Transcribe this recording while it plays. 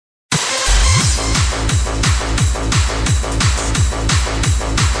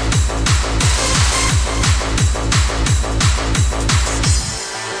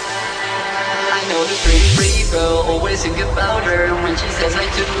always think about her when she says I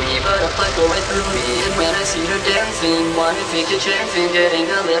do me, butterflies go right through me. And when I see her dancing, wanna take a chance in getting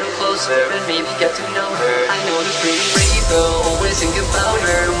a little closer and maybe get to know her. I know this pretty Rave girl, always think about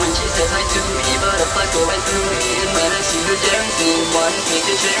her when she says I do me, butterflies go right through me. And when I see her dancing, wanna take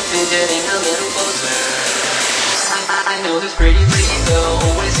a chance in getting a little closer. I know this pretty Rave girl,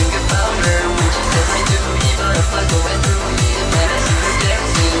 always think about her when she says I do me, butterflies go right through me. And when I see her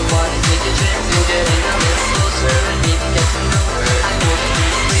dancing, wanna take a chance in getting a little closer and maybe get to know her. I know this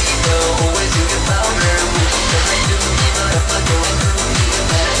pretty Rave girl, always think about her when she says I do me, butterflies go right through me. And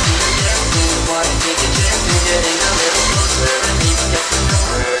when I see her dancing, wanna take a chance in getting a little closer and maybe get to know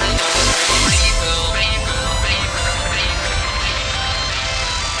her. I know this pretty Rave girl, Rave girl, Rave girl, Rave girl, Rave girl.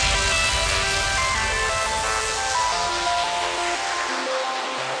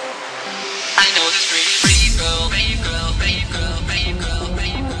 I know this pretty Rave girl, Rave girl, Rave girl, Rave girl,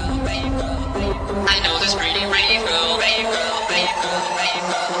 Rave girl, Rave girl. I know this pretty Rave girl, Rave girl, Rave girl, Rave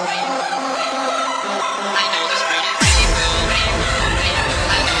girl, Rave girl.